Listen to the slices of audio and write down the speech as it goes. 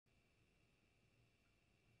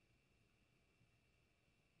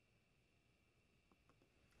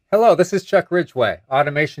Hello, this is Chuck Ridgway,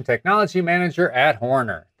 Automation Technology Manager at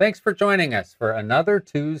Horner. Thanks for joining us for another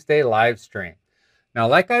Tuesday live stream. Now,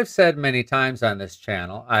 like I've said many times on this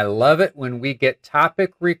channel, I love it when we get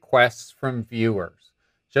topic requests from viewers.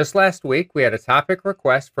 Just last week, we had a topic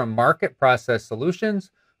request from Market Process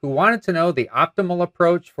Solutions who wanted to know the optimal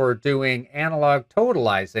approach for doing analog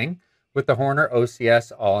totalizing with the Horner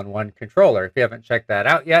OCS all-in-one controller. If you haven't checked that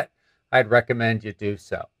out yet, I'd recommend you do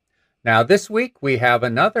so. Now, this week, we have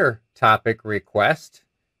another topic request.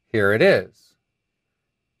 Here it is.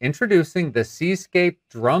 Introducing the Cscape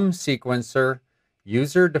drum sequencer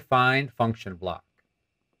user-defined function block.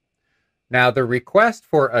 Now, the request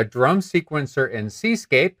for a drum sequencer in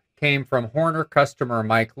Cscape came from Horner customer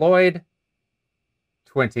Mike Lloyd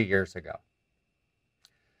 20 years ago.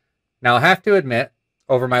 Now, I have to admit,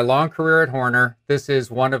 over my long career at Horner, this is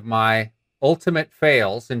one of my ultimate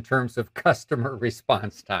fails in terms of customer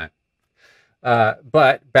response time.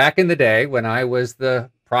 But back in the day when I was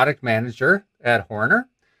the product manager at Horner,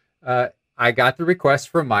 I got the request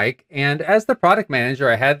from Mike. And as the product manager,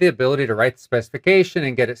 I had the ability to write the specification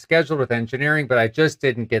and get it scheduled with engineering, but I just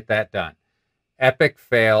didn't get that done. Epic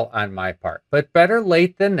fail on my part, but better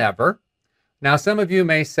late than never. Now, some of you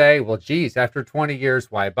may say, well, geez, after 20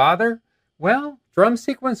 years, why bother? Well, drum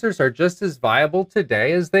sequencers are just as viable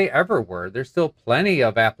today as they ever were. There's still plenty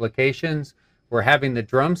of applications where having the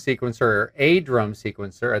drum sequencer or a drum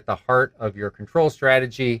sequencer at the heart of your control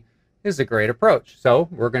strategy is a great approach. So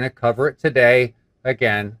we're going to cover it today.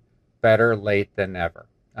 Again, better late than never.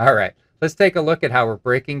 All right, let's take a look at how we're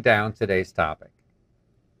breaking down today's topic.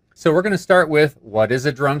 So we're going to start with what is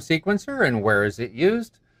a drum sequencer and where is it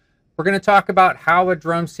used? We're going to talk about how a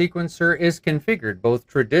drum sequencer is configured, both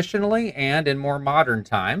traditionally and in more modern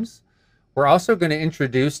times. We're also going to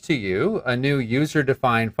introduce to you a new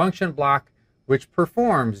user-defined function block which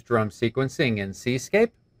performs drum sequencing in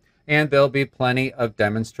Cscape, and there'll be plenty of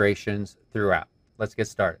demonstrations throughout. Let's get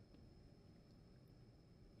started.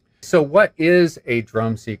 So what is a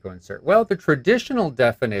drum sequencer? Well, the traditional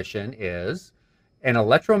definition is an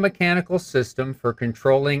electromechanical system for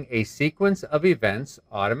controlling a sequence of events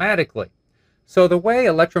automatically. So the way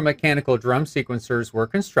electromechanical drum sequencers were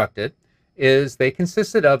constructed is they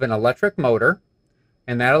consisted of an electric motor,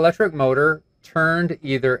 and that electric motor turned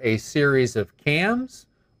either a series of cams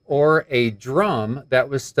or a drum that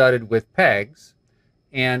was studded with pegs,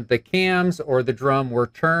 and the cams or the drum were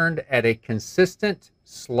turned at a consistent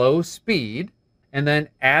slow speed, and then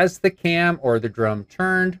as the cam or the drum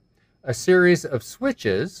turned, a series of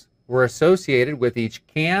switches were associated with each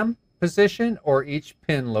cam position or each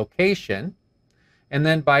pin location, and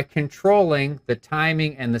then by controlling the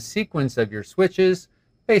timing and the sequence of your switches,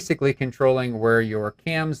 basically controlling where your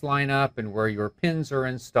cams line up and where your pins are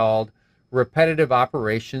installed, repetitive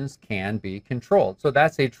operations can be controlled. So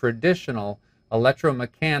that's a traditional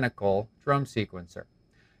electromechanical drum sequencer.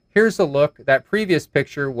 Here's a look. That previous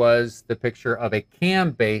picture was the picture of a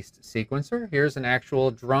cam-based sequencer. Here's an actual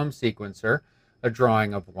drum sequencer, a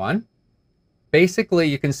drawing of one. Basically,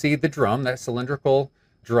 you can see the drum, that cylindrical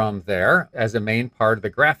drum there, as a main part of the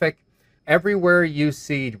graphic. Everywhere you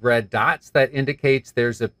see red dots, that indicates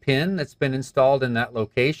there's a pin that's been installed in that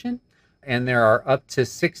location. And there are up to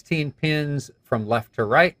 16 pins from left to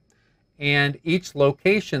right. And each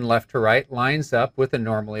location left to right lines up with a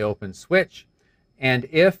normally open switch. And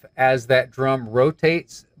if, as that drum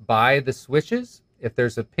rotates by the switches, if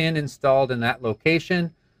there's a pin installed in that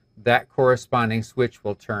location, that corresponding switch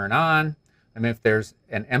will turn on. And if there's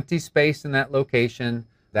an empty space in that location,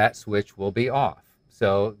 that switch will be off.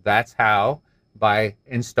 So that's how, by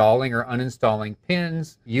installing or uninstalling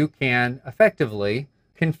pins, you can effectively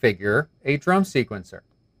configure a drum sequencer.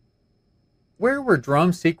 Where were drum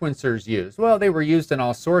sequencers used? Well, they were used in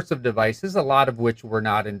all sorts of devices, a lot of which were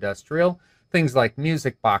not industrial. Things like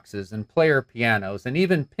music boxes and player pianos and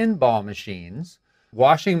even pinball machines.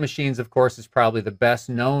 Washing machines, of course, is probably the best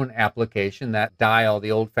known application. That dial,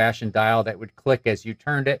 the old-fashioned dial that would click as you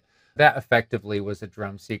turned it, that effectively was a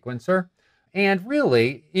drum sequencer. And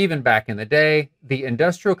really, even back in the day, the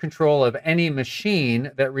industrial control of any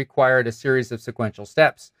machine that required a series of sequential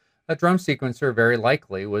steps, a drum sequencer very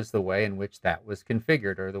likely was the way in which that was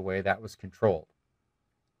configured or the way that was controlled.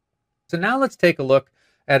 So now let's take a look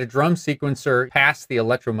at a drum sequencer past the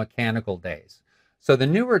electromechanical days. So the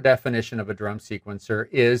newer definition of a drum sequencer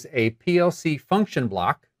is a PLC function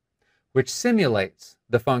block, which simulates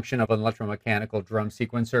the function of an electromechanical drum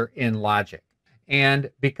sequencer in logic.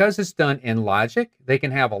 And because it's done in logic, they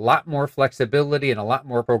can have a lot more flexibility and a lot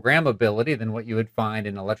more programmability than what you would find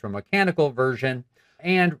in an electromechanical version.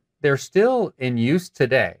 And they're still in use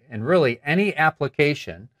today. And really, any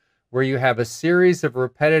application where you have a series of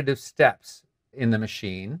repetitive steps in the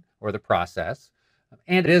machine or the process,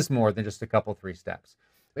 and it is more than just a couple, 3 steps.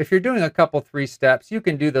 If you're doing a couple, 3 steps, you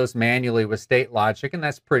can do those manually with state logic, and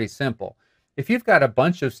that's pretty simple. If you've got a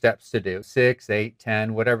bunch of steps to do, 6, 8,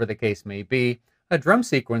 10, whatever the case may be, a drum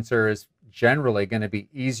sequencer is generally going to be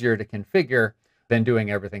easier to configure than doing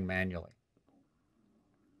everything manually.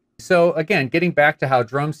 So again, getting back to how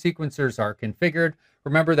drum sequencers are configured,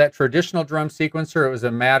 remember that traditional drum sequencer, it was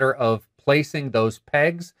a matter of placing those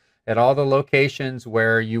pegs at all the locations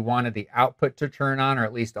where you wanted the output to turn on, or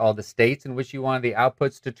at least all the states in which you wanted the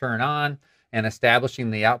outputs to turn on, and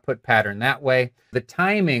establishing the output pattern that way. The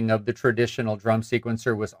timing of the traditional drum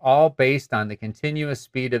sequencer was all based on the continuous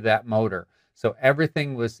speed of that motor. So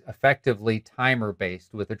everything was effectively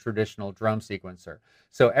timer-based with a traditional drum sequencer.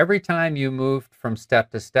 So every time you moved from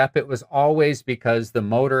step to step, it was always because the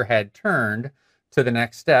motor had turned to the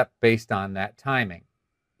next step based on that timing.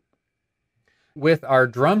 With our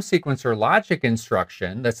drum sequencer logic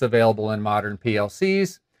instruction that's available in modern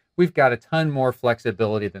PLCs, we've got a ton more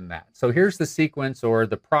flexibility than that. So here's the sequence or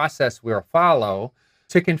the process we'll follow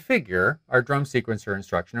to configure our drum sequencer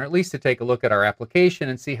instruction, or at least to take a look at our application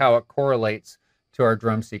and see how it correlates to our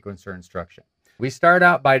drum sequencer instruction. We start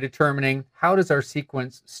out by determining how does our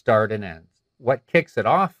sequence start and end? What kicks it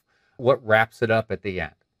off? What wraps it up at the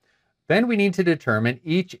end? Then we need to determine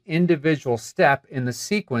each individual step in the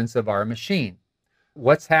sequence of our machine.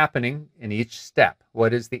 What's happening in each step?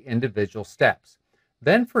 What is the individual steps?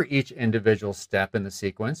 Then for each individual step in the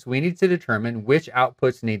sequence, we need to determine which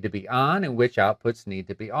outputs need to be on and which outputs need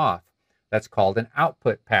to be off. That's called an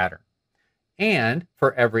output pattern. And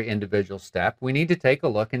for every individual step, we need to take a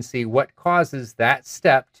look and see what causes that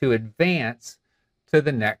step to advance to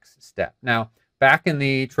the next step. Now, back in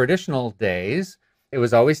the traditional days, it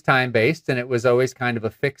was always time-based and it was always kind of a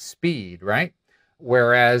fixed speed, right?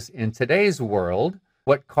 Whereas in today's world,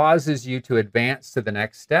 what causes you to advance to the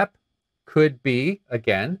next step could be,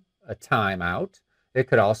 again, a timeout. It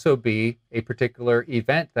could also be a particular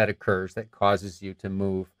event that occurs that causes you to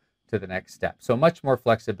move to the next step. So much more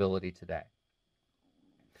flexibility today.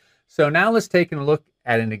 So now let's take a look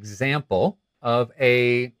at an example of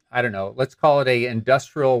a, I don't know, let's call it a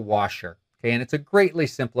industrial washer. Okay, and it's a greatly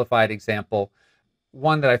simplified example,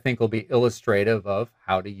 one that I think will be illustrative of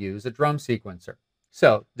how to use a drum sequencer.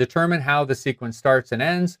 So determine how the sequence starts and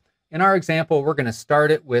ends. In our example, we're going to start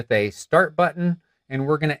it with a start button, and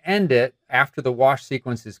we're going to end it after the wash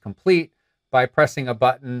sequence is complete by pressing a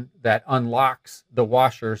button that unlocks the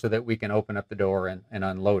washer so that we can open up the door and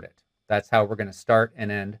unload it. That's how we're going to start and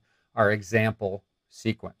end our example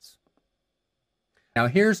sequence. Now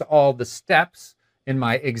here's all the steps in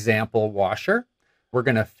my example washer. We're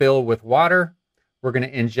going to fill with water. We're going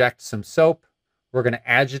to inject some soap. We're going to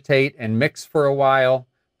agitate and mix for a while.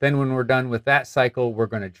 Then when we're done with that cycle, we're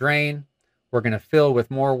going to drain. We're going to fill with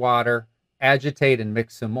more water, agitate and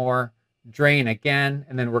mix some more, drain again,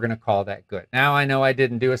 and then we're going to call that good. Now I know I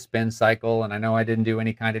didn't do a spin cycle, and I know I didn't do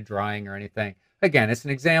any kind of drying or anything. Again, it's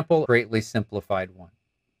an example, greatly simplified one.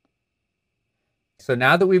 So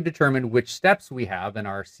now that we've determined which steps we have in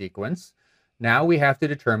our sequence, now we have to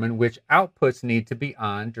determine which outputs need to be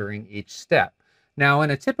on during each step. Now,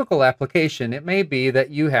 in a typical application, it may be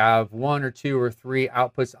that you have 1 or 2 or 3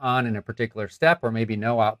 outputs on in a particular step, or maybe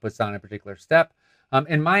no outputs on a particular step.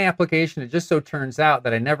 In my application, it just so turns out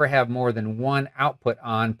that I never have more than 1 output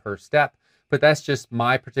on per step, but that's just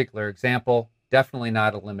my particular example, definitely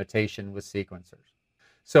not a limitation with sequencers.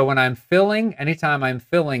 So when I'm filling, anytime I'm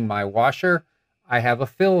filling my washer, I have a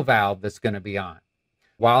fill valve that's going to be on.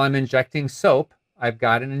 While I'm injecting soap, I've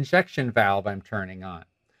got an injection valve I'm turning on.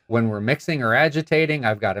 When we're mixing or agitating,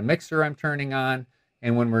 I've got a mixer I'm turning on.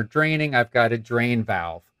 And when we're draining, I've got a drain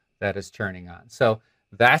valve that is turning on. So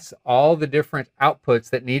that's all the different outputs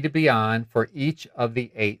that need to be on for each of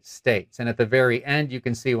the 8 states. And at the very end, you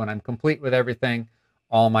can see when I'm complete with everything,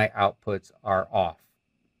 all my outputs are off.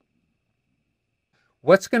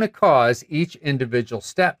 What's going to cause each individual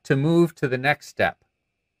step to move to the next step?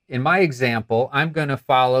 In my example, I'm going to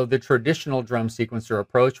follow the traditional drum sequencer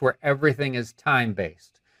approach where everything is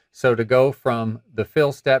time-based. So to go from the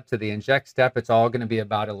fill step to the inject step, it's all going to be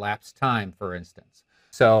about elapsed time, for instance.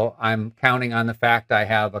 So I'm counting on the fact I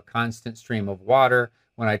have a constant stream of water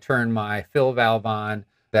when I turn my fill valve on,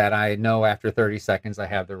 that I know after 30 seconds I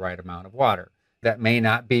have the right amount of water. That may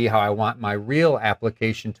not be how I want my real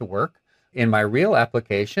application to work. In my real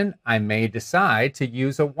application, I may decide to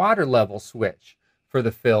use a water level switch for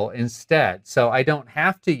the fill instead. So I don't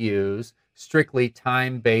have to use strictly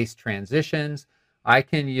time-based transitions. I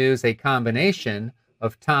can use a combination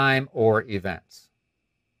of time or events.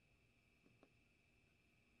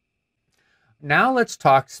 Now let's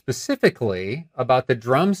talk specifically about the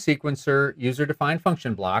drum sequencer user-defined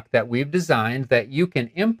function block that we've designed that you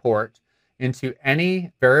can import into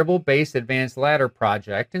any variable-based advanced ladder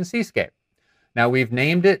project in Cscape. Now we've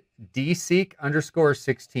named it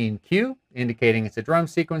dseq_16q, indicating it's a drum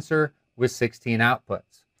sequencer with 16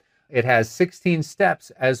 outputs. It has 16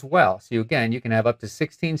 steps as well. So again, you can have up to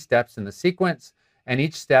 16 steps in the sequence, and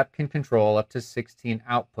each step can control up to 16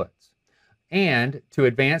 outputs. And to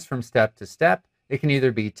advance from step to step, it can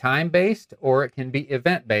either be time-based or it can be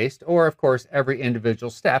event-based, or of course, every individual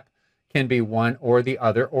step can be one or the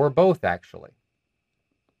other, or both actually.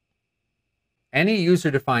 Any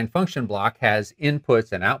user-defined function block has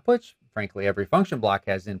inputs and outputs. Frankly, every function block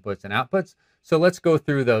has inputs and outputs. So let's go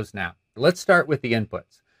through those now. Let's start with the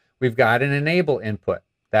inputs. We've got an enable input.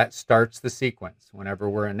 That starts the sequence. Whenever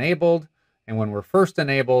we're enabled, and when we're first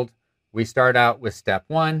enabled, we start out with step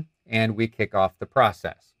 1, and we kick off the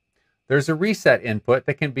process. There's a reset input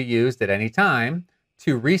that can be used at any time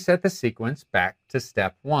to reset the sequence back to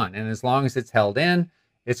step 1. And as long as it's held in,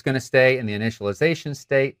 it's going to stay in the initialization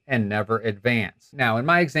state and never advance. Now, in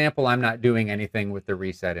my example, I'm not doing anything with the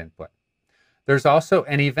reset input. There's also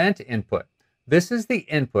an event input. This is the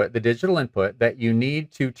input, the digital input, that you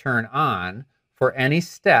need to turn on for any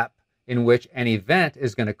step in which an event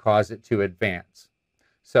is going to cause it to advance.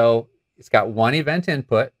 So it's got one event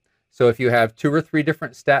input. So if you have 2 or 3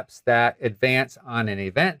 different steps that advance on an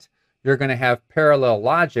event, you're going to have parallel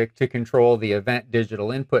logic to control the event digital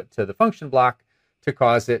input to the function block to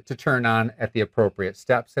cause it to turn on at the appropriate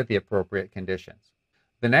steps at the appropriate conditions.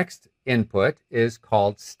 The next input is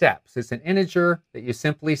called steps. It's an integer that you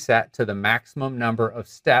simply set to the maximum number of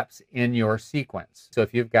steps in your sequence. So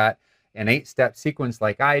if you've got an 8-step sequence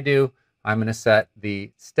like I do, I'm going to set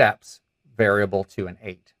the steps variable to an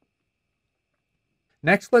 8.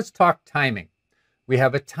 Next, let's talk timing. We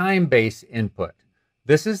have a time-based input.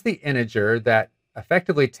 This is the integer that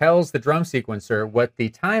effectively tells the drum sequencer what the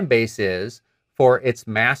time base is for its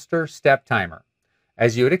master step timer.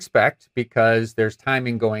 As you would expect, because there's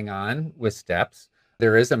timing going on with steps,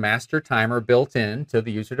 there is a master timer built in to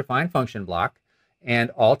the user-defined function block, and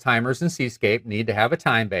all timers in Cscape need to have a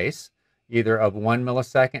time base, either of 1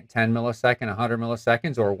 millisecond, 10 millisecond, 100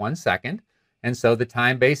 milliseconds, or 1 second. And so the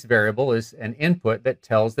time base variable is an input that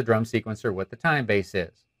tells the drum sequencer what the time base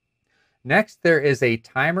is. Next, there is a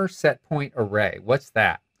timer set point array. What's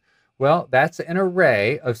that? Well, that's an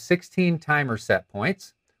array of 16 timer set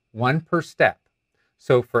points, 1 per step.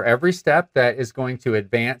 So for every step that is going to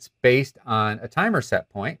advance based on a timer set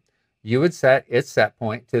point, you would set its set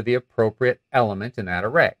point to the appropriate element in that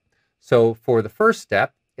array. So for the first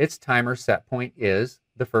step, its timer set point is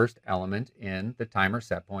the first element in the timer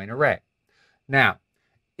set point array. Now,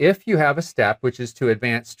 if you have a step which is to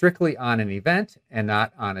advance strictly on an event and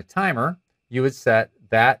not on a timer, you would set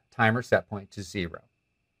that timer set point to 0.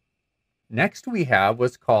 Next, we have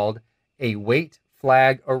what's called a wait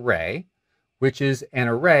flag array, which is an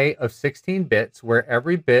array of 16 bits where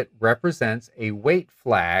every bit represents a wait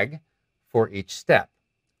flag for each step.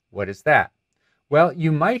 What is that? Well,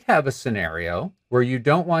 you might have a scenario where you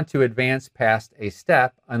don't want to advance past a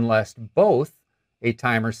step unless both a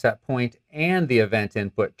timer set point and the event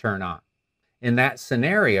input turn on. In that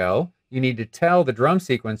scenario, you need to tell the drum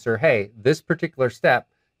sequencer, hey, this particular step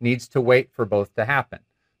needs to wait for both to happen.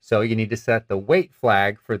 So you need to set the wait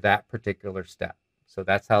flag for that particular step. So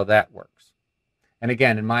that's how that works. And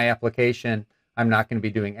again, in my application, I'm not going to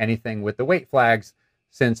be doing anything with the wait flags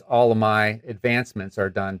since all of my advancements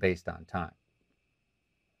are done based on time.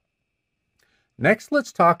 Next,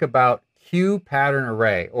 let's talk about Q pattern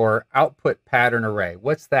array or output pattern array.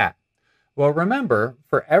 What's that? Well, remember,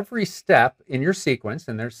 for every step in your sequence,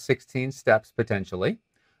 and there's 16 steps potentially,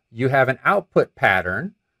 you have an output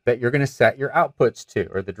pattern that you're going to set your outputs to,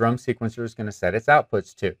 or the drum sequencer is going to set its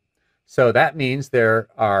outputs to. So that means there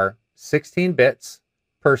are 16 bits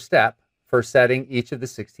per step for setting each of the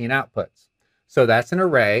 16 outputs. So that's an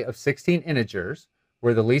array of 16 integers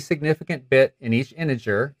where the least significant bit in each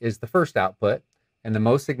integer is the first output, and the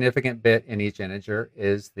most significant bit in each integer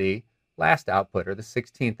is the last output, or the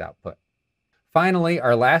 16th output. Finally,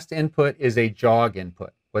 our last input is a jog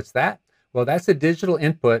input. What's that? Well, that's a digital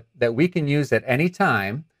input that we can use at any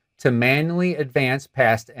time to manually advance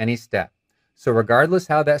past any step. So regardless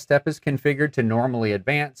how that step is configured to normally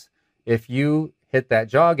advance, if you hit that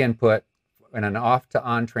jog input in an off to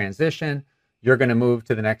on transition, you're going to move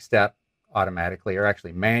to the next step automatically, or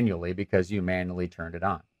actually manually, because you manually turned it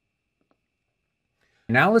on.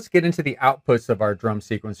 Now let's get into the outputs of our drum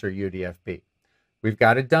sequencer UDFB. We've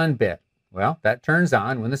got a done bit. Well, that turns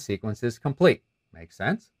on when the sequence is complete. Makes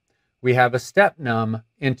sense? We have a step num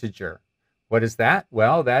integer. What is that?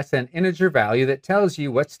 Well, that's an integer value that tells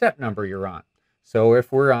you what step number you're on. So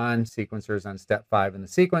if we're on sequencers on step 5 in the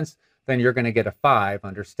sequence, then you're going to get a 5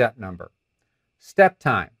 under step number. Step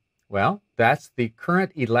time. Well, that's the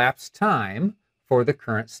current elapsed time for the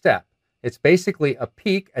current step. It's basically a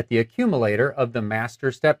peak at the accumulator of the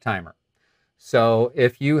master step timer. So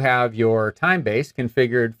if you have your time base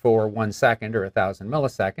configured for 1 second or 1,000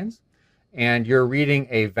 milliseconds, and you're reading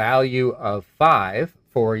a value of 5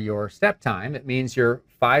 for your step time, it means you're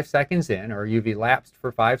 5 seconds in, or you've elapsed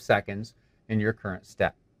for 5 seconds in your current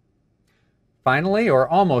step. Finally, or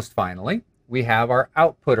almost finally, we have our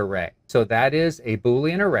output array. So that is a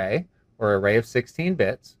Boolean array, or array of 16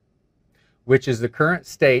 bits, which is the current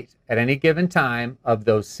state at any given time of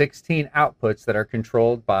those 16 outputs that are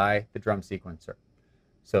controlled by the drum sequencer.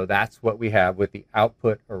 So that's what we have with the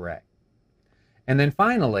output array. And then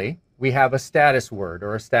finally, we have a status word,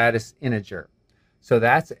 or a status integer. So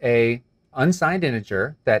that's a unsigned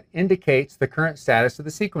integer that indicates the current status of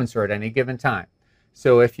the sequencer at any given time.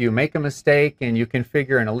 So if you make a mistake and you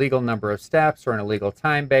configure an illegal number of steps or an illegal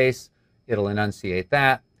time base, it'll enunciate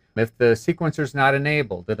that. If the sequencer is not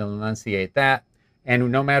enabled, it'll enunciate that.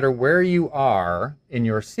 And no matter where you are in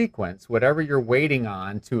your sequence, whatever you're waiting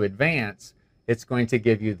on to advance, it's going to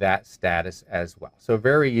give you that status as well. So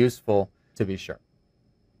very useful to be sure.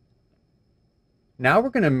 Now we're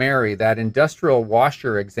going to marry that industrial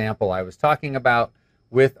washer example I was talking about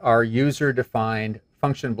with our user-defined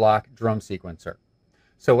function block drum sequencer.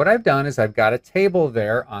 So what I've done is I've got a table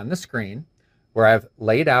there on the screen where I've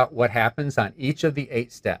laid out what happens on each of the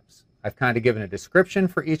 8 steps. I've kind of given a description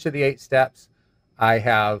for each of the 8 steps. I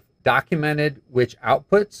have documented which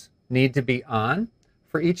outputs need to be on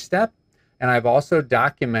for each step. And I've also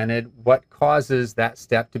documented what causes that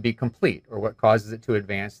step to be complete, or what causes it to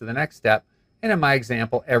advance to the next step. And in my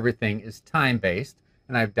example, everything is time-based,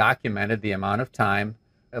 and I've documented the amount of time,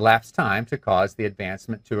 elapsed time, to cause the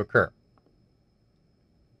advancement to occur.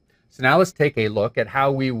 So now let's take a look at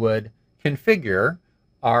how we would configure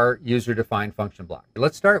our user-defined function block.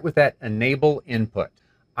 Let's start with that enable input.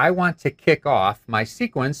 I want to kick off my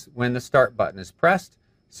sequence when the start button is pressed,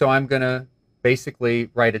 so I'm going to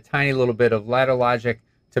basically write a tiny little bit of ladder logic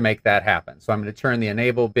to make that happen. So I'm going to turn the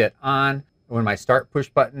enable bit on when my start push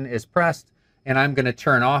button is pressed, and I'm going to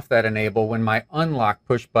turn off that enable when my unlock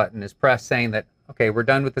push button is pressed, saying that, okay, we're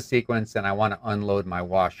done with the sequence and I want to unload my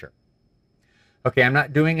washer. Okay, I'm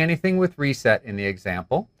not doing anything with reset in the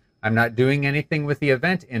example. I'm not doing anything with the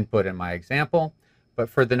event input in my example,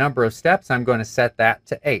 but for the number of steps, I'm going to set that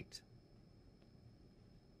to 8.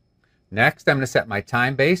 Next, I'm going to set my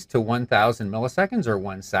time base to 1,000 milliseconds, or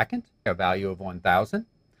 1 second, a value of 1,000.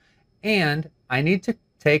 And I need to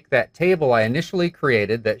take that table I initially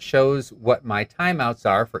created that shows what my timeouts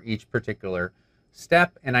are for each particular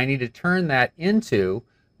step, and I need to turn that into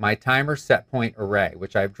my timer set point array,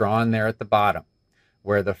 which I've drawn there at the bottom,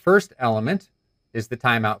 where the first element is the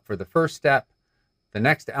timeout for the first step, the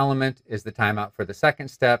next element is the timeout for the second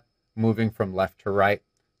step, moving from left to right,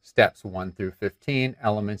 steps 1 through 15,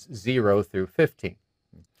 elements 0 through 15.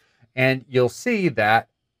 And you'll see that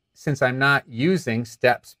since I'm not using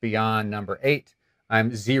steps beyond number 8,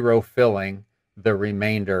 I'm zero filling the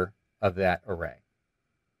remainder of that array.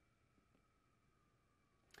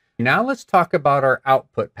 Now let's talk about our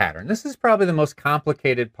output pattern. This is probably the most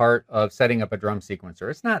complicated part of setting up a drum sequencer.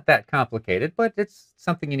 It's not that complicated, but it's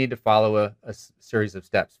something you need to follow a series of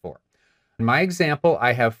steps for. In my example,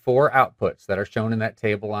 I have 4 outputs that are shown in that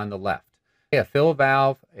table on the left. A fill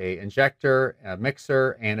valve, an injector, a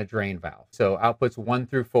mixer, and a drain valve. So outputs 1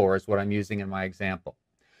 through 4 is what I'm using in my example.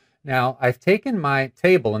 Now, I've taken my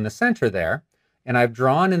table in the center there, and I've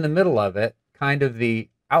drawn in the middle of it kind of the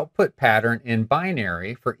output pattern in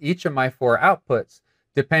binary for each of my 4 outputs,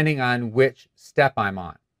 depending on which step I'm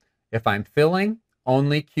on. If I'm filling,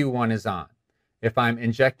 only Q1 is on. If I'm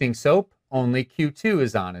injecting soap, only Q2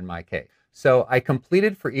 is on in my case. So I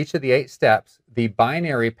completed for each of the 8 steps the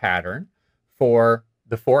binary pattern for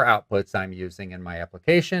the 4 outputs I'm using in my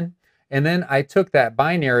application. And then I took that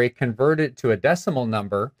binary, converted it to a decimal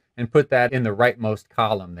number, and put that in the rightmost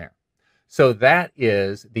column there. So that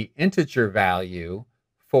is the integer value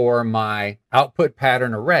for my output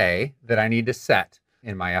pattern array that I need to set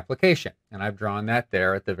in my application. And I've drawn that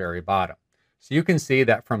there at the very bottom. So you can see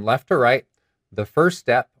that from left to right, the first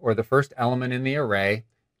step, or the first element in the array,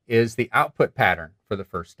 is the output pattern for the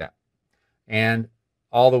first step. And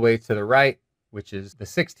all the way to the right, which is the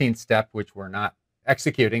 16th step, which we're not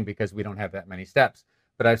executing because we don't have that many steps,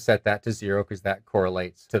 but I've set that to 0 because that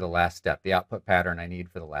correlates to the last step, the output pattern I need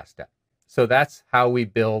for the last step. So that's how we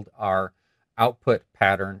build our output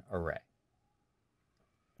pattern array.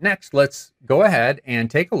 Next, let's go ahead and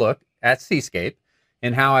take a look at Cscape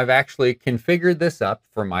and how I've actually configured this up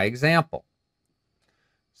for my example.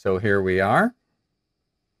 So here we are.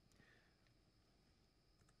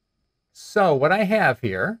 So what I have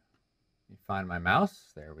here, let me find my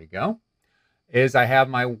mouse, there we go, is I have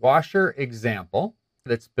my washer example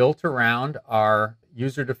that's built around our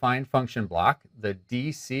user-defined function block, the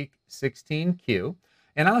dseek16q.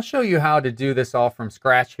 And I'll show you how to do this all from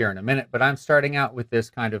scratch here in a minute, but I'm starting out with this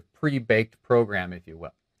kind of pre-baked program, if you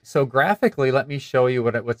will. So graphically, let me show you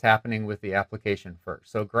what's happening with the application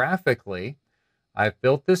first. So graphically, I've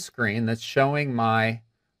built this screen that's showing my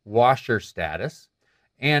washer status.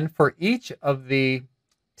 And for each of the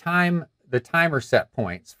timer set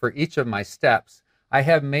points for each of my steps, I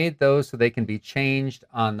have made those so they can be changed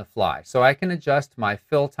on the fly. So I can adjust my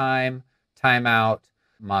fill time, timeout,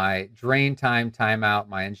 my drain time, timeout,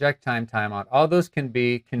 my inject time, timeout. All those can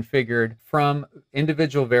be configured from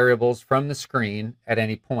individual variables from the screen at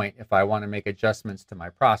any point if I want to make adjustments to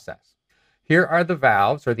my process. Here are the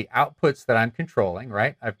valves or the outputs that I'm controlling,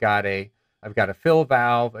 right? I've got a fill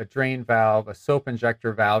valve, a drain valve, a soap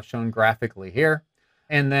injector valve shown graphically here.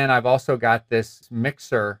 And then I've also got this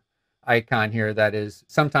mixer icon here that is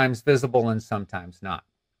sometimes visible and sometimes not.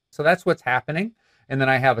 So that's what's happening. And then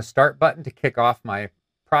I have a start button to kick off my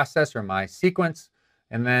process or my sequence.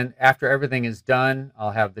 And then after everything is done,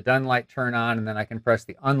 I'll have the done light turn on, and then I can press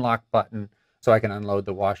the unlock button so I can unload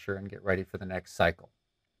the washer and get ready for the next cycle.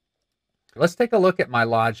 Let's take a look at my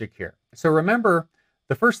logic here. So remember,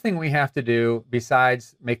 the first thing we have to do,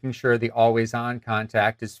 besides making sure the always on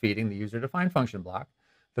contact is feeding the user-defined function block,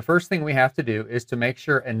 the first thing we have to do is to make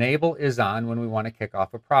sure enable is on when we want to kick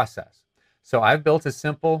off a process. So I've built a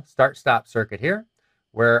simple start-stop circuit here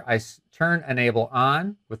where I turn enable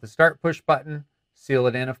on with the start push button, seal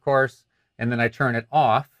it in, of course, and then I turn it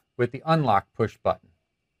off with the unlock push button.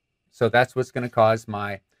 So that's what's going to cause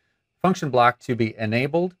my function block to be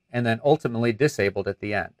enabled and then ultimately disabled at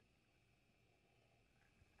the end.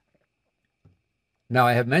 Now,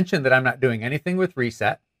 I have mentioned that I'm not doing anything with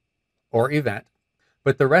reset or event,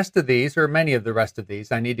 but the rest of these, or many of the rest of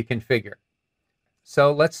these, I need to configure.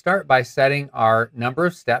 So let's start by setting our number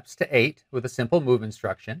of steps to 8 with a simple move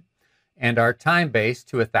instruction, and our time base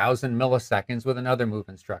to 1,000 milliseconds with another move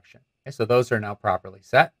instruction. Okay, so those are now properly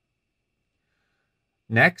set.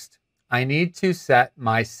 Next, I need to set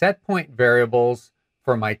my set point variables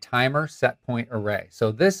for my timer set point array.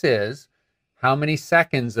 So this is how many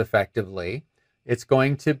seconds effectively it's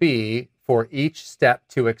going to be for each step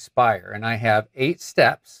to expire. And I have 8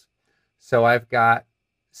 steps, so I've got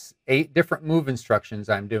 8 different move instructions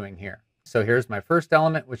I'm doing here. So here's my first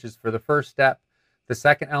element, which is for the first step, the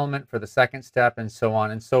second element for the second step, and so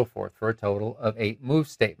on and so forth, for a total of 8 move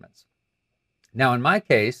statements. Now, in my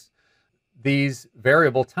case, these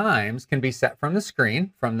variable times can be set from the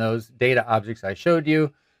screen, from those data objects I showed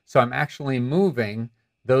you. So I'm actually moving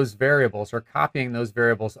those variables or copying those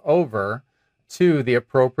variables over to the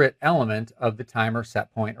appropriate element of the timer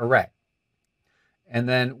set point array. And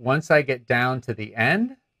then once I get down to the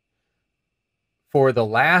end, for the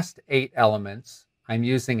last 8 elements, I'm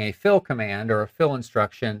using a fill command or a fill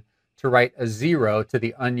instruction to write a 0 to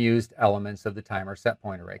the unused elements of the timer set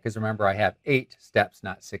point array. Because remember, I have 8 steps,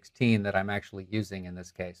 not 16, that I'm actually using in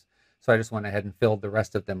this case. So I just went ahead and filled the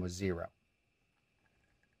rest of them with 0.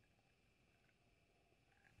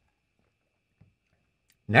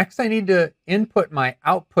 Next, I need to input my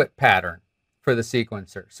output pattern for the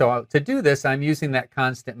sequencer. So to do this, I'm using that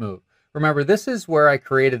constant move. Remember, this is where I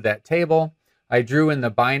created that table. I drew in the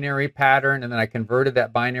binary pattern, and then I converted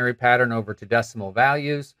that binary pattern over to decimal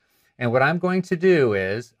values. And what I'm going to do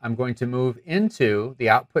is I'm going to move into the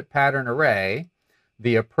output pattern array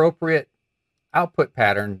the appropriate output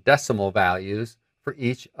pattern decimal values for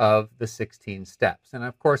each of the 16 steps. And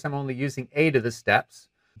of course, I'm only using 8 of the steps.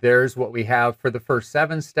 There's what we have for the first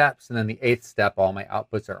 7 steps, and then the 8th step, all my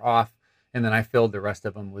outputs are off, and then I filled the rest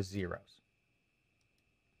of them with zeros.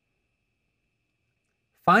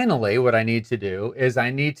 Finally, what I need to do is I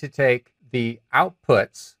need to take the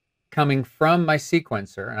outputs coming from my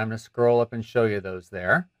sequencer, and I'm going to scroll up and show you those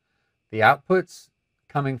there. The outputs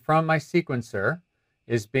coming from my sequencer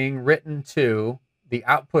is being written to the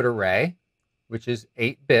output array, which is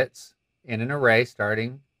 8 bits in an array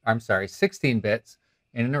starting, 16 bits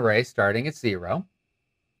in an array starting at 0.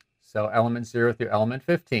 So element 0 through element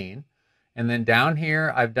 15. And then down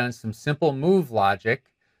here, I've done some simple move logic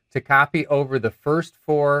to copy over the first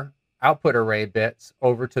 4 output array bits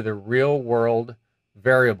over to the real world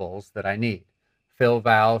variables that I need. Fill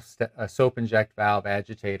valve, soap inject valve,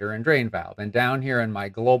 agitator, and drain valve. And down here in my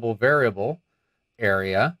global variable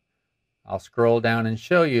area, I'll scroll down and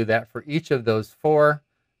show you that for each of those 4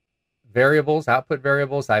 variables, output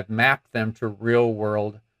variables, I've mapped them to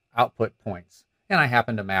real-world output points. And I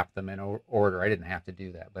happen to map them in order. I didn't have to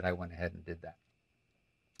do that, but I went ahead and did that.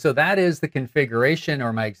 So that is the configuration,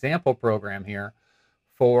 or my example program here,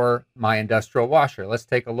 for my industrial washer. Let's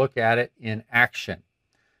take a look at it in action.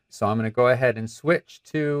 So I'm going to go ahead and switch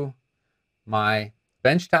to my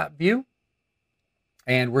benchtop view.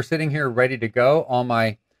 And we're sitting here ready to go. All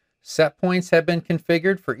my set points have been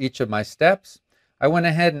configured for each of my steps. I went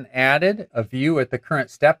ahead and added a view at the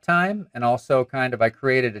current step time, and also I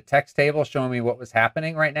created a text table showing me what was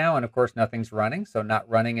happening right now. And of course, nothing's running, so not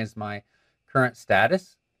running is my current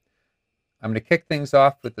status. I'm going to kick things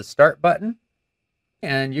off with the start button.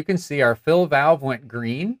 And you can see our fill valve went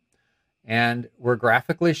green, and we're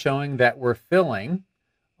graphically showing that we're filling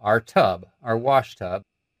our tub, our wash tub.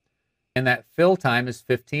 And that fill time is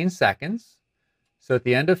 15 seconds. So at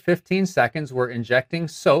the end of 15 seconds, we're injecting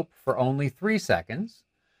soap for only 3 seconds.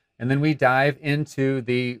 And then we dive into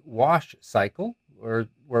the wash cycle,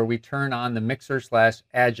 where we turn on the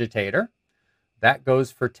mixer/agitator. That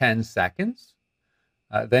goes for 10 seconds.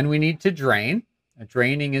 Then we need to drain.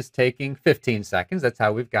 Draining is taking 15 seconds. That's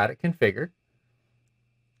how we've got it configured.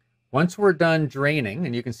 Once we're done draining,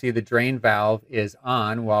 and you can see the drain valve is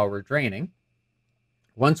on while we're draining.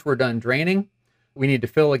 Once we're done draining, we need to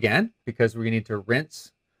fill again because we need to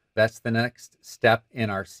rinse. That's the next step in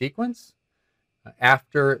our sequence.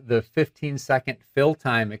 After the 15-second fill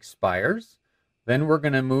time expires, then we're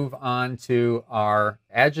going to move on to our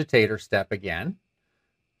agitator step again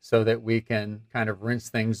so that we can kind of rinse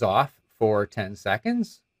things off for 10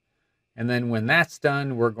 seconds. And then when that's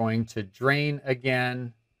done, we're going to drain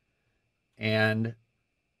again, and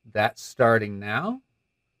that's starting now.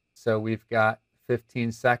 So we've got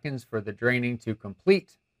 15 seconds for the draining to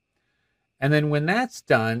complete. And then when that's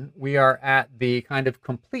done, we are at the kind of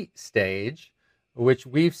complete stage, which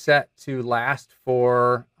we've set to last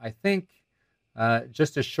for, I think,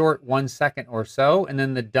 just a short 1 second or so, and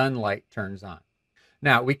then the done light turns on.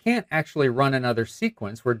 Now, we can't actually run another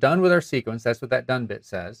sequence. We're done with our sequence. That's what that done bit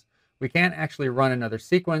says. We can't actually run another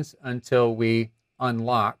sequence until we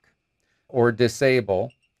unlock or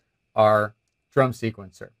disable our drum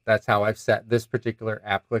sequencer. That's how I've set this particular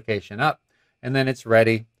application up. And then it's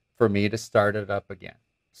ready for me to start it up again.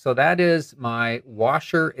 So that is my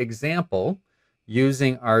washer example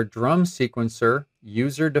using our drum sequencer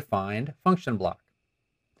user-defined function block.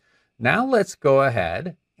 Now let's go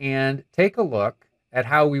ahead and take a look at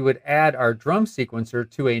how we would add our drum sequencer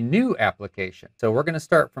to a new application. So we're going to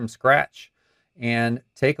start from scratch and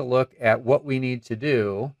take a look at what we need to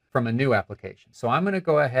do from a new application. So I'm going to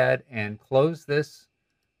go ahead and close this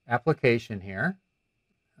application here.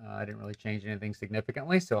 I didn't really change anything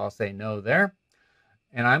significantly, so I'll say no there.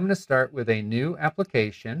 And I'm going to start with a new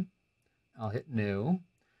application. I'll hit new.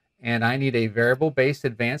 And I need a variable-based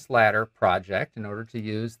advanced ladder project in order to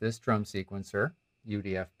use this drum sequencer,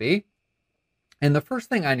 UDFB. And the first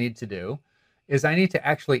thing I need to do is I need to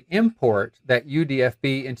actually import that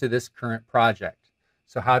UDFB into this current project.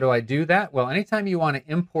 So how do I do that? Well, anytime you want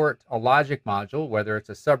to import a logic module, whether it's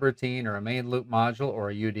a subroutine or a main loop module or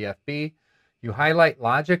a UDFB, you highlight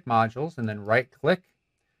logic modules and then right-click,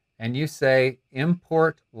 and you say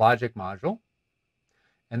import logic module.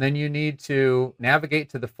 And then you need to navigate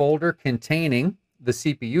to the folder containing the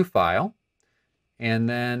CPU file. And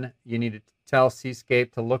then you need to tell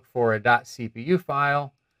Cscape to look for a .cpu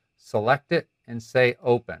file, select it, and say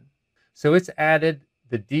open. So it's added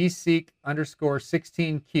the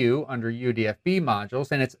dseq_16q under UDFB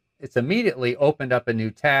modules, and it's immediately opened up a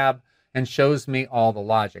new tab and shows me all the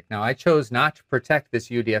logic. Now, I chose not to protect this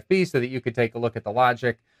UDFB so that you could take a look at the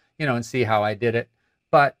logic, and see how I did it.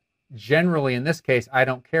 But generally, in this case, I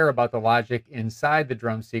don't care about the logic inside the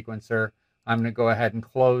drum sequencer. I'm going to go ahead and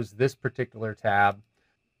close this particular tab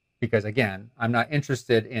because, again, I'm not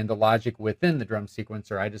interested in the logic within the drum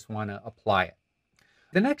sequencer. I just want to apply it.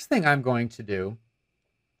 The next thing I'm going to do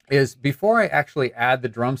is, before I actually add the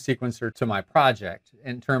drum sequencer to my project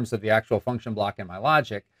in terms of the actual function block and my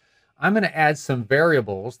logic, I'm going to add some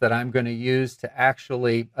variables that I'm going to use to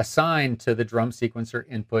actually assign to the drum sequencer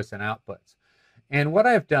inputs and outputs. And what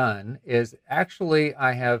I've done is actually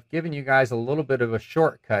I have given you guys a little bit of a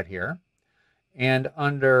shortcut here. And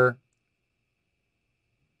under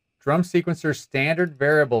drum sequencer standard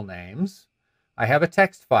variable names, I have a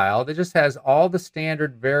text file that just has all the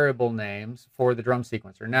standard variable names for the drum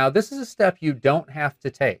sequencer. Now, this is a step you don't have to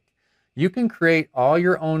take. You can create all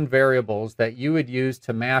your own variables that you would use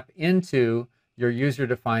to map into your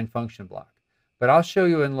user-defined function block. But I'll show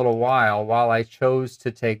you in a little while I chose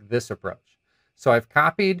to take this approach. So I've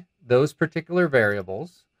copied those particular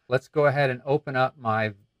variables. Let's go ahead and open up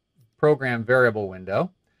my program variable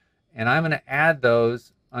window, and I'm going to add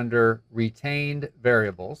those under retained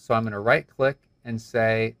variables. So I'm going to right click and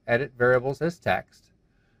say edit variables as text,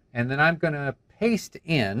 and then I'm going to paste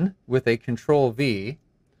in with a control V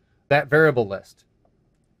that variable list,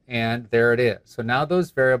 and there it is. So now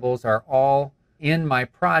those variables are all in my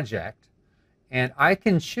project, and I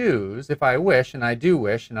can choose, if I wish, and I do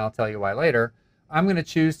wish, and I'll tell you why later, I'm going to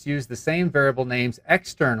choose to use the same variable names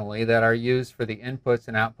externally that are used for the inputs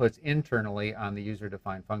and outputs internally on the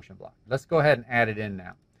user-defined function block. Let's go ahead and add it in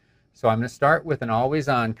now. So I'm going to start with an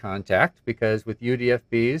always-on contact, because with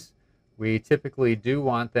UDFBs, we typically do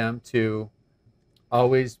want them to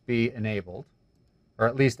always be enabled, or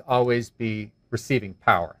at least always be receiving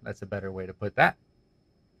power. That's a better way to put that.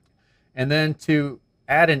 And then to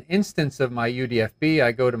add an instance of my UDFB,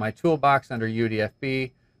 I go to my toolbox under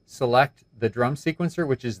UDFB, select the drum sequencer,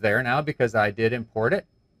 which is there now because I did import it.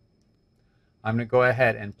 I'm going to go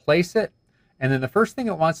ahead and place it. And then the first thing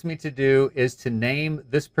it wants me to do is to name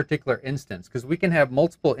this particular instance, because we can have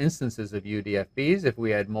multiple instances of UDFBs if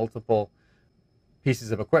we had multiple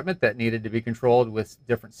pieces of equipment that needed to be controlled with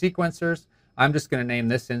different sequencers. I'm just going to name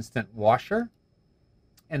this instant washer.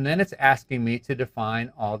 And then it's asking me to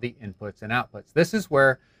define all the inputs and outputs. This is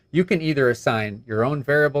where you can either assign your own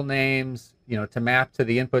variable names, to map to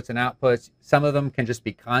the inputs and outputs. Some of them can just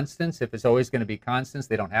be constants. If it's always going to be constants,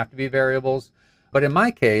 they don't have to be variables. But in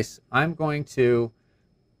my case, I'm going to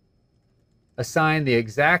assign the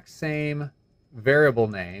exact same variable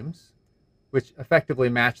names, which effectively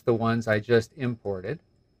match the ones I just imported.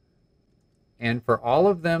 And for all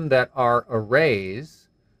of them that are arrays,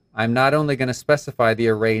 I'm not only going to specify the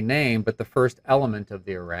array name, but the first element of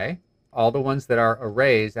the array. All the ones that are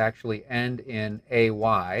arrays actually end in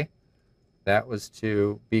AY. That was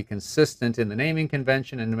to be consistent in the naming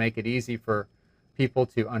convention and to make it easy for people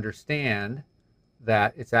to understand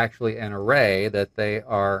that it's actually an array that they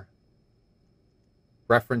are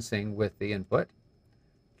referencing with the input.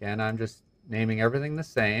 Again, I'm just naming everything the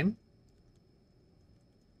same.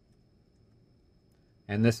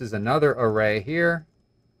 And this is another array here.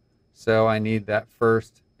 So I need that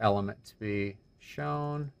first element to be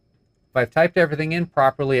shown. If I've typed everything in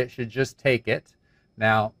properly, it should just take it.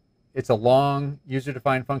 Now, it's a long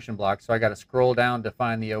user-defined function block, so I got to scroll down to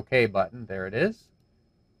find the OK button. There it is.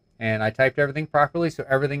 And I typed everything properly, so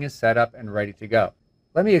everything is set up and ready to go.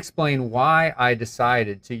 Let me explain why I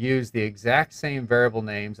decided to use the exact same variable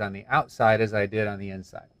names on the outside as I did on the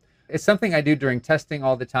inside. It's something I do during testing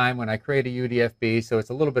all the time when I create a UDFB, so it's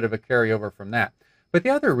a little bit of a carryover from that. But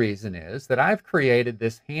the other reason is that I've created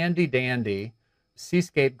this handy-dandy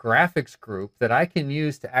Cscape graphics group that I can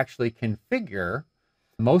use to actually configure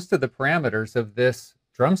most of the parameters of this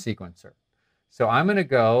drum sequencer. So I'm going to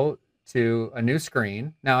go to a new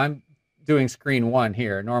screen. Now I'm doing screen 1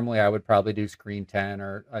 here. Normally I would probably do screen 10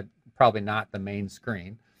 or probably not the main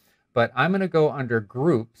screen. But I'm going to go under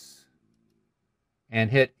groups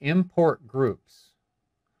and hit import groups.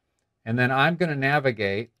 And then I'm going to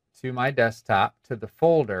navigate to my desktop to the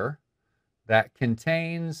folder that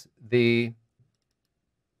contains the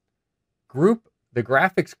group, the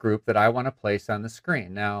graphics group that I want to place on the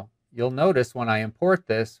screen. Now, you'll notice when I import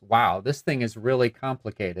this, wow, this thing is really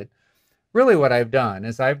complicated. Really what I've done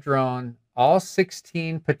is I've drawn all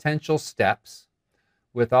 16 potential steps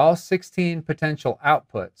with all 16 potential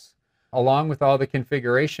outputs, along with all the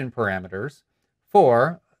configuration parameters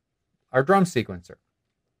for our drum sequencer.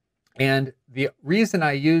 And the reason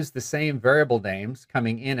I use the same variable names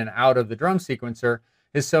coming in and out of the drum sequencer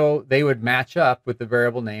is so they would match up with the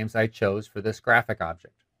variable names I chose for this graphic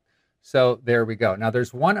object. So there we go. Now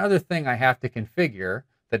there's one other thing I have to configure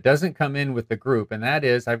that doesn't come in with the group, and that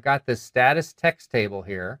is I've got this status text table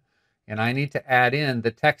here, and I need to add in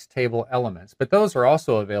the text table elements, but those are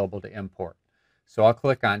also available to import. So I'll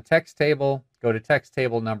click on text table, go to text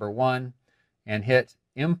table number 1, and hit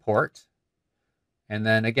import. And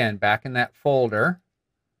then again, back in that folder,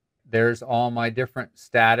 there's all my different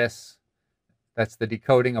status. That's the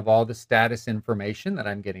decoding of all the status information that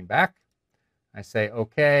I'm getting back. I say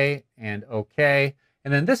OK and OK.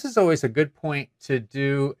 And then this is always a good point to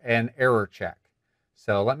do an error check.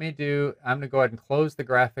 So I'm going to go ahead and close the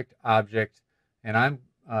graphic object and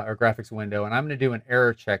or graphics window, and I'm going to do an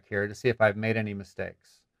error check here to see if I've made any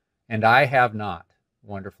mistakes. And I have not,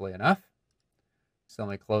 wonderfully enough. So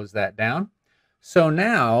let me close that down. So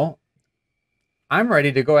now I'm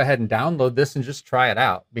ready to go ahead and download this and just try it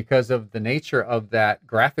out. Because of the nature of that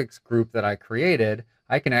graphics group that I created,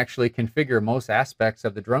 I can actually configure most aspects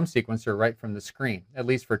of the drum sequencer right from the screen, at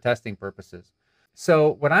least for testing purposes.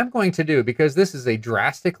 So what I'm going to do, because this is a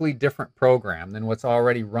drastically different program than what's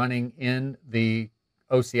already running in the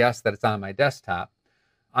OCS that it's on my desktop,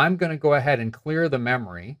 I'm going to go ahead and clear the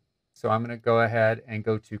memory. So I'm going to go ahead and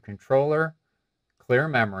go to Controller, Clear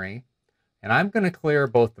Memory, and I'm going to clear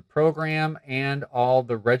both the program and all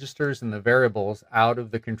the registers and the variables out of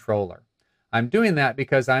the controller. I'm doing that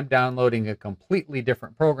because I'm downloading a completely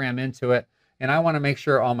different program into it, and I want to make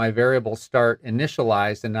sure all my variables start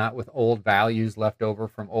initialized and not with old values left over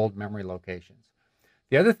from old memory locations.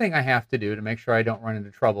 The other thing I have to do to make sure I don't run into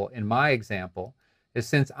trouble in my example is,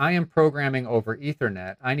 since I am programming over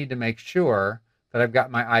Ethernet, I need to make sure that I've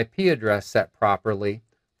got my IP address set properly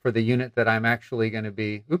for the unit that I'm actually going to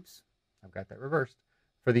be, oops, I've got that reversed,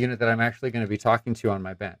 for the unit that I'm actually going to be talking to on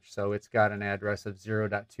my bench. So it's got an address of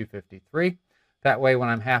 0.253. That way, when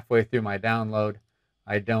I'm halfway through my download,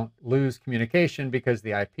 I don't lose communication because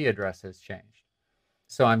the IP address has changed.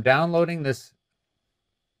 So I'm downloading this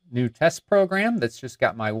new test program that's just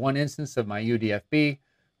got my one instance of my UDFB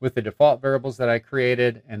with the default variables that I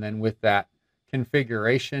created, and then with that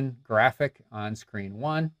configuration graphic on screen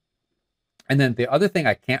 1. And then the other thing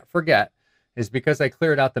I can't forget is, because I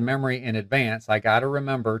cleared out the memory in advance, I got to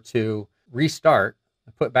remember to restart,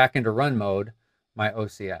 put back into run mode, my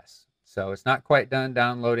OCS. So it's not quite done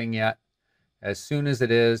downloading yet. As soon as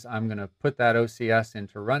it is, I'm going to put that OCS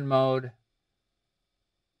into run mode.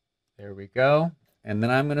 There we go. And then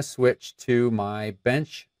I'm going to switch to my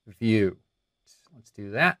bench view. Let's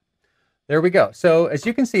do that. There we go. So as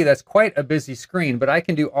you can see, that's quite a busy screen, but I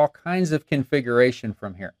can do all kinds of configuration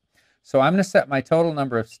from here. So I'm going to set my total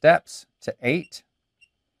number of steps to 8.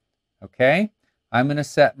 Okay. I'm going to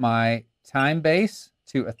set my time base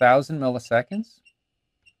to 1,000 milliseconds.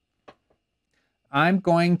 I'm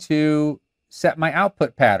going to set my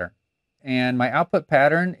output pattern. And my output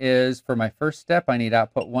pattern is, for my first step, I need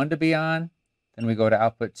output 1 to be on. Then we go to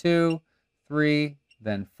output 2, 3,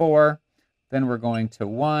 then 4. Then we're going to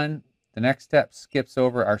 1. The next step skips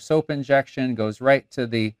over our soap injection, goes right to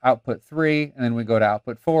the output 3, and then we go to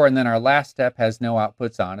output 4, and then our last step has no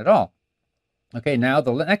outputs on at all. Okay, now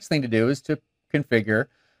the next thing to do is to configure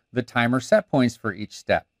the timer set points for each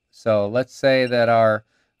step. So let's say that our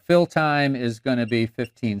fill time is going to be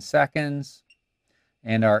 15 seconds,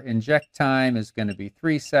 and our inject time is going to be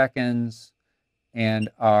 3 seconds, and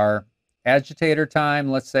our agitator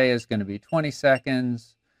time, let's say, is going to be 20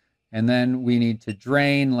 seconds. And then we need to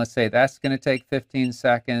drain. Let's say that's going to take 15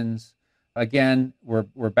 seconds. Again,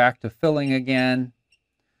 we're back to filling again.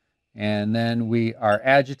 And then we are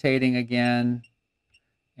agitating again.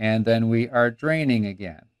 And then we are draining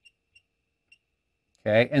again.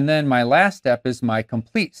 Okay, and then my last step is my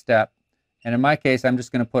complete step. And in my case, I'm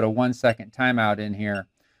just going to put a 1-second timeout in here,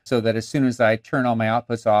 so that as soon as I turn all my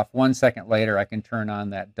outputs off, 1 second later, I can turn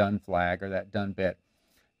on that done flag or that done bit,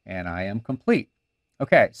 and I am complete.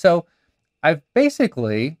 Okay, so I've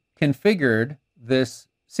basically configured this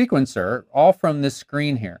sequencer all from this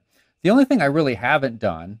screen here. The only thing I really haven't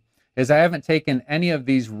done is I haven't taken any of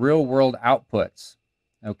these real-world outputs,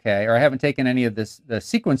 okay, or I haven't taken any of the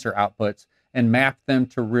sequencer outputs and mapped them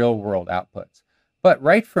to real-world outputs. But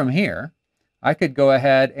right from here, I could go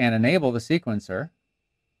ahead and enable the sequencer,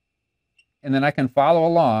 and then I can follow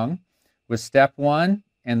along with step 1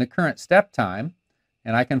 and the current step time.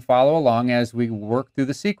 And I can follow along as we work through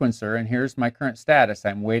the sequencer. And here's my current status.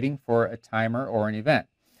 I'm waiting for a timer or an event.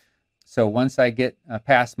 So once I get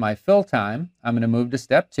past my fill time, I'm going to move to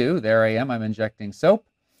step 2. There I am. I'm injecting soap.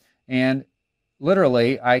 And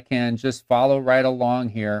literally, I can just follow right along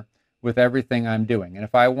here with everything I'm doing. And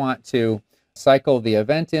if I want to cycle the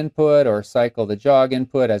event input or cycle the jog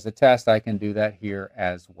input as a test, I can do that here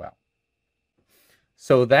as well.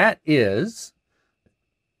 So that is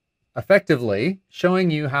effectively showing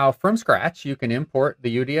you how from scratch you can import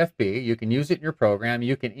the UDFB. You can use it in your program.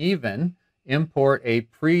 You can even import a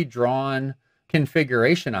pre-drawn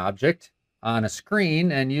configuration object on a screen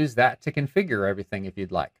and use that to configure everything if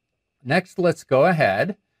you'd like. Next, let's go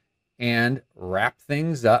ahead and wrap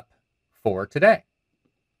things up for today.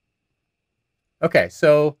 Okay,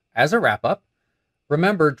 so as a wrap up,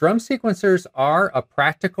 remember, drum sequencers are a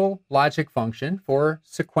practical logic function for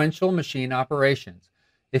sequential machine operations.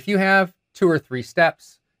 If you have 2 or 3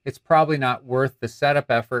 steps, it's probably not worth the setup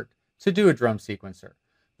effort to do a drum sequencer.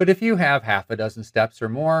 But if you have half a dozen steps or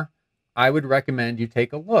more, I would recommend you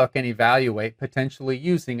take a look and evaluate potentially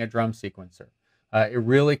using a drum sequencer. It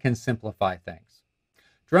really can simplify things.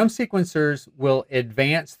 Drum sequencers will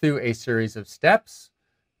advance through a series of steps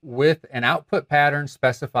with an output pattern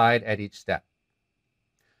specified at each step.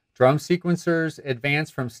 Drum sequencers advance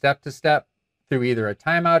from step to step through either a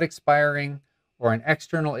timeout expiring or an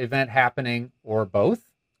external event happening, or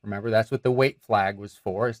both. Remember, that's what the wait flag was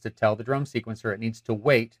for, is to tell the drum sequencer it needs to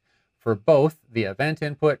wait for both the event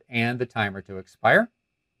input and the timer to expire.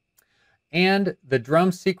 And the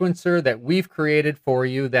drum sequencer that we've created for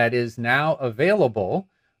you that is now available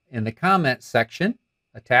in the comment section,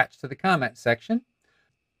 attached to the comment section,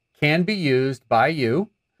 can be used by you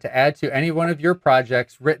to add to any one of your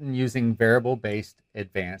projects written using variable-based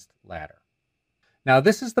advanced ladder. Now,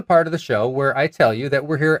 this is the part of the show where I tell you that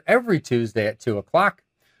we're here every Tuesday at 2 o'clock,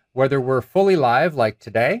 whether we're fully live like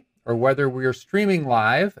today, or whether we're streaming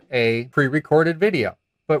live a pre-recorded video.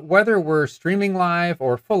 But whether we're streaming live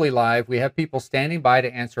or fully live, we have people standing by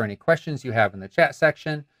to answer any questions you have in the chat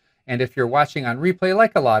section. And if you're watching on replay,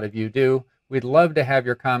 like a lot of you do, we'd love to have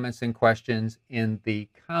your comments and questions in the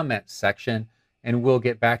comments section, and we'll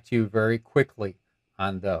get back to you very quickly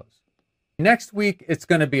on those. Next week, it's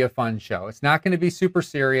going to be a fun show. It's not going to be super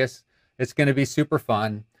serious. It's going to be super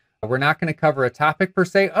fun. We're not going to cover a topic per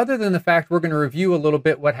se, other than the fact we're going to review a little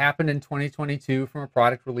bit what happened in 2022 from a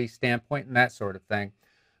product release standpoint and that sort of thing.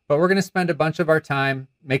 But we're going to spend a bunch of our time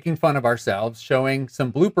making fun of ourselves, showing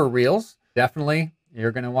some blooper reels. Definitely,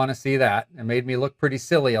 you're going to want to see that. It made me look pretty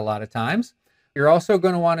silly a lot of times. You're also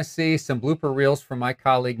going to want to see some blooper reels from my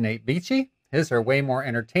colleague Nate Beachy. His are way more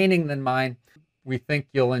entertaining than mine. We think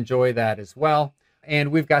you'll enjoy that as well.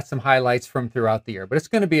 And we've got some highlights from throughout the year. But it's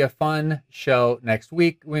going to be a fun show next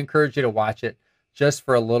week. We encourage you to watch it just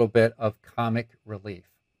for a little bit of comic relief.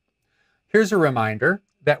 Here's a reminder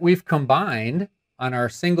that we've combined on our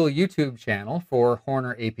single YouTube channel for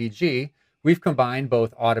Horner APG, we've combined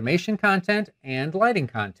both automation content and lighting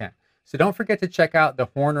content. So don't forget to check out the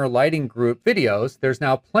Horner Lighting Group videos. There's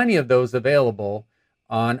now plenty of those available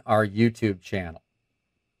on our YouTube channel.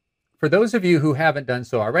 For those of you who haven't done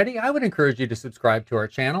so already, I would encourage you to subscribe to our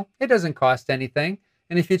channel. It doesn't cost anything.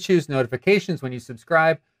 And if you choose notifications when you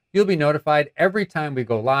subscribe, you'll be notified every time we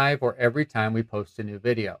go live or every time we post a new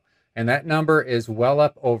video. And that number is well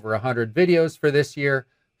up over 100 videos for this year,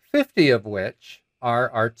 50 of which are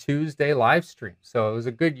our Tuesday live streams. So it was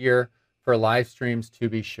a good year for live streams, to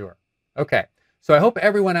be sure. Okay, so I hope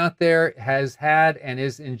everyone out there has had and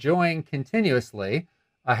is enjoying continuously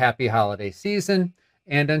a happy holiday season.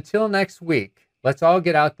 And until next week, let's all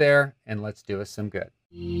get out there and let's do us some good.